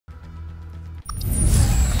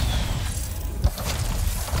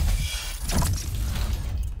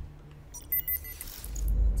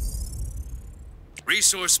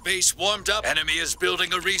Resource base warmed up. Enemy is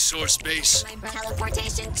building a resource base. My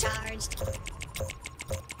teleportation charged.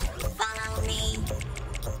 Follow me.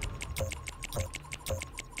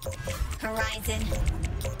 Horizon.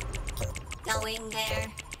 Going there.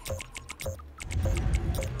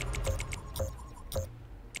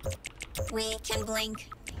 We can blink.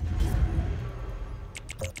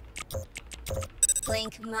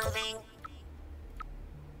 Blink moving.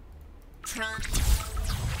 Prompt.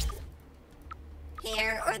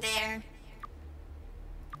 Here or there.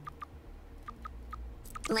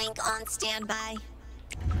 Blink on standby.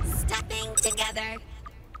 Stepping together.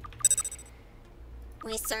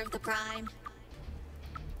 We serve the prime.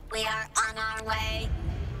 We are on our way.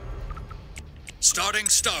 Starting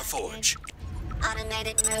Starforge.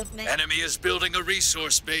 Automated movement. Enemy is building a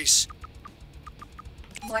resource base.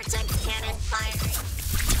 Vortex cannon firing.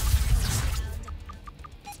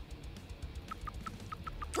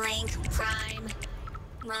 Blink prime.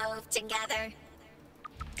 Move together.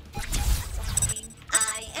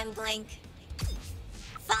 I am Blink.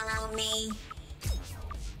 Follow me.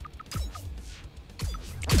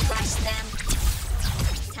 Crush them.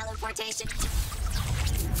 Teleportation.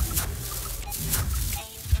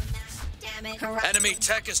 Aim for max damage. Enemy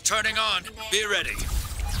tech is turning on. Be ready.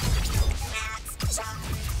 Max charge.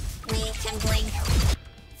 We can blink.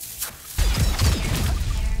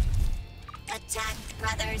 Attack,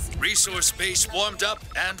 brothers. Resource base warmed up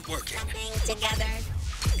and working. Stepping together.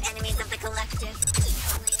 Enemies of the collective.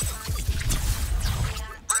 We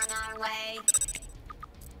are on our way.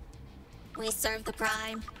 We serve the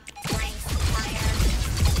prime. Blink, fire.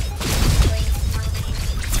 Blink, moving.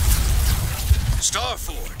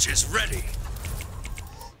 Starforge is ready.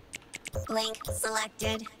 Blink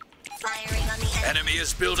selected. Firing on the enemy. Enemy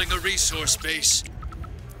is building a resource base.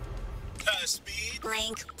 High speed.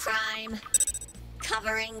 Blink prime.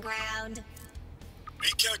 Covering ground.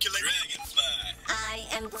 Recalculate. Dragonfly. I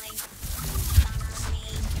am Blink. Follow me.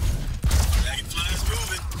 Dragonfly's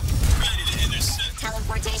moving. Ready to intercept.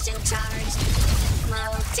 Teleportation charged.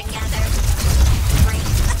 Move together. Blink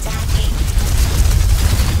attacking.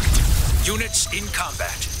 Units in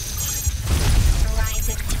combat.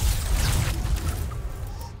 Horizon.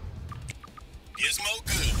 Gizmo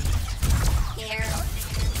good. Here.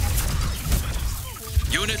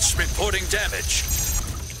 Units reporting damage.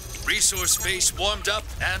 Resource base warmed up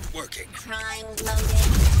and working. Prime loaded.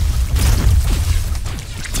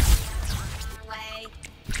 Way.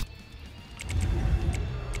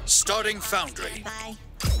 Starting foundry. Standby.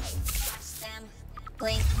 Watch them.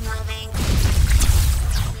 Blink moving.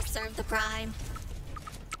 We serve the prime.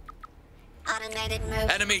 Automated move.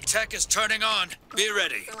 Enemy tech is turning on. Be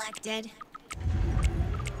ready. Selected.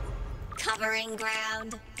 Covering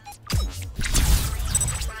ground.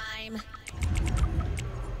 Prime.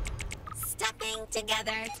 Stepping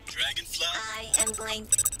together. Dragonfly. I am Blink.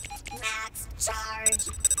 Max charge.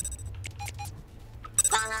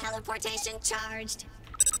 Follow teleportation charged.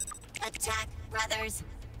 Attack, brothers.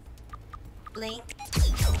 Blink.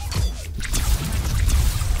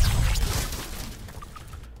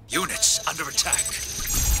 Units under attack.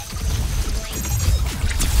 Blink.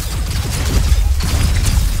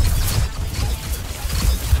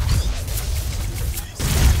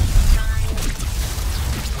 Prime.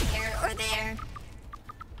 Here or there.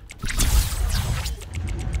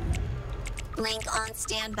 Blink on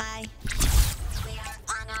standby. We are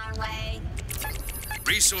on our way.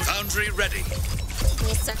 Resource foundry ready.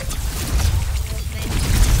 We serve.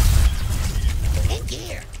 In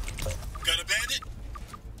gear. Got a bandit?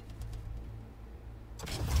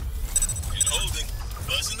 In holding.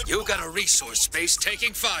 Buzzing the You got a resource base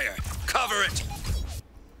taking fire. Cover it.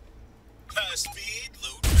 high speed.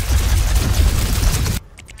 Load.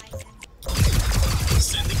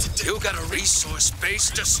 Sending to You got a resource base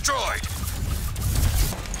destroyed.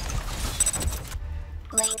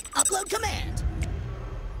 Blink. Upload command.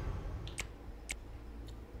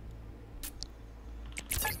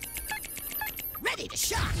 Ready to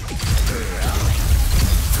shock.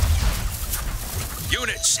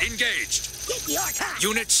 Units engaged. Get the archive.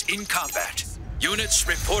 Units in combat. Units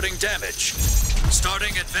reporting damage.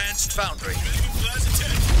 Starting advanced foundry. Dragonfly's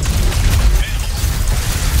attack.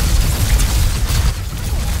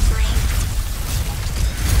 Blink.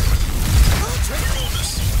 Full trigger.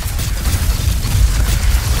 Bonus.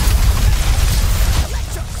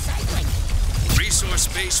 Electro cycling. Resource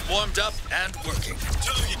base warmed up and working.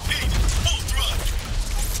 Target painted. Full thrust.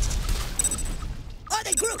 Are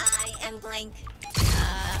they grouped? I am Blink.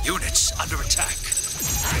 Units under attack.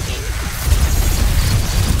 Arcing.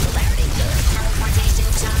 Polarity good. Teleportation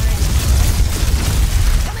charge.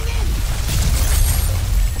 Coming in.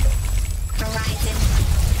 Horizon.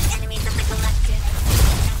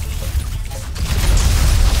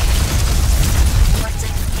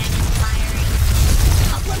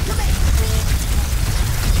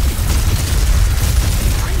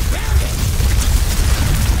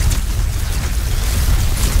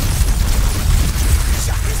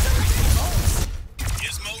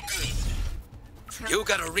 You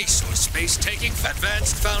got a resource space taking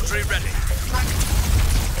advanced foundry ready.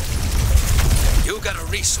 You got a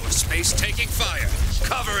resource space taking fire.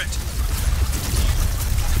 Cover it.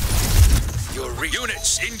 Your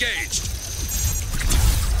units engaged.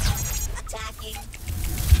 Attacking.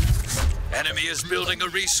 Enemy is building a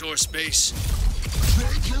resource base.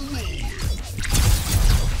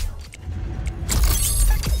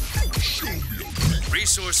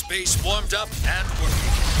 Resource base warmed up and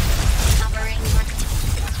working. Covering.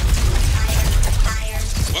 Fire.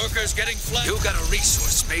 Workers getting flanked. You got a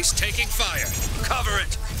resource base taking fire. Cover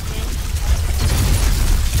it.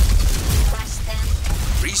 Crush them.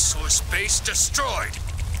 Resource base destroyed.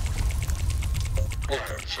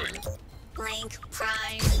 Blink.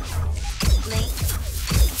 Prime. Blink.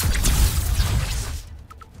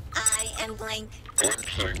 I am Blink.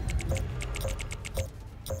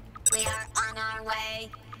 We are on our way.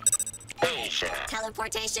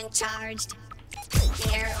 Teleportation charged.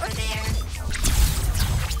 Here or there.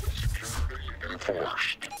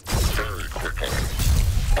 Enforced. Very quickly.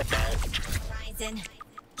 About. Horizon.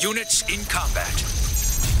 Units in combat.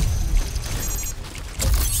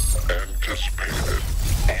 Anticipated.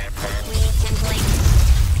 We can blink.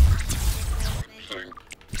 Advancing.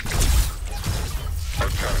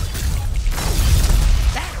 Attack.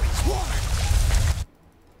 Batteries warm.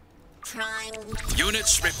 Prime.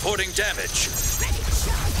 Units reporting damage. Ready to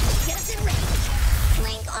shot. Get us in range.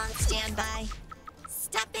 Blink on standby.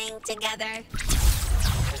 Stepping together.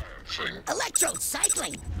 Advancing. Electrode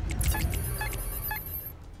cycling.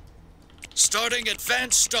 Starting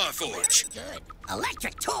advanced Starforge. Good.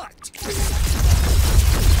 Electric torqued.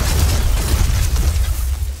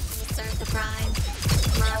 Insert the prime.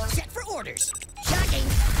 Low. Set for orders. Shocking.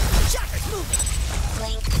 Shockers moving.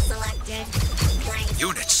 Blink selected. Blink.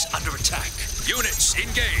 Units under attack. Units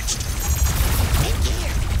engaged. In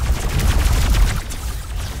gear.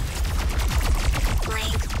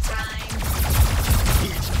 Blink prime.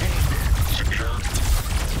 Secure.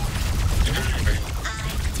 Enemy. I.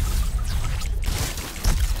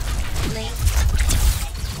 Blink.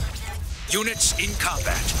 Units in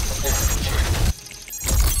combat.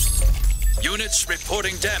 Units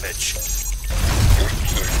reporting damage.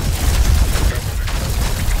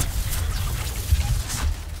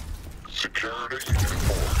 Security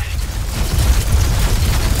enforced.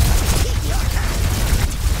 Keep your eye.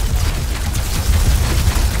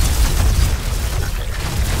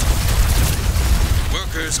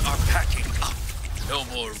 Workers are packing up. No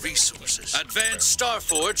more resources. Advanced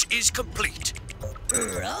Starforge is complete.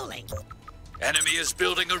 Rolling. Enemy is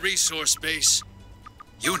building a resource base.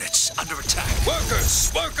 Units under attack.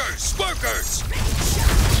 Workers! Workers! Workers!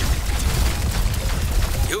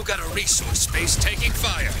 You got a resource base taking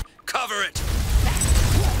fire. Cover it.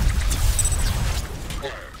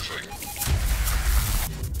 Advancing.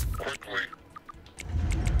 Quickly.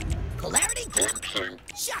 Polarity. Glimpsing.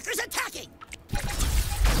 Shockers attacking.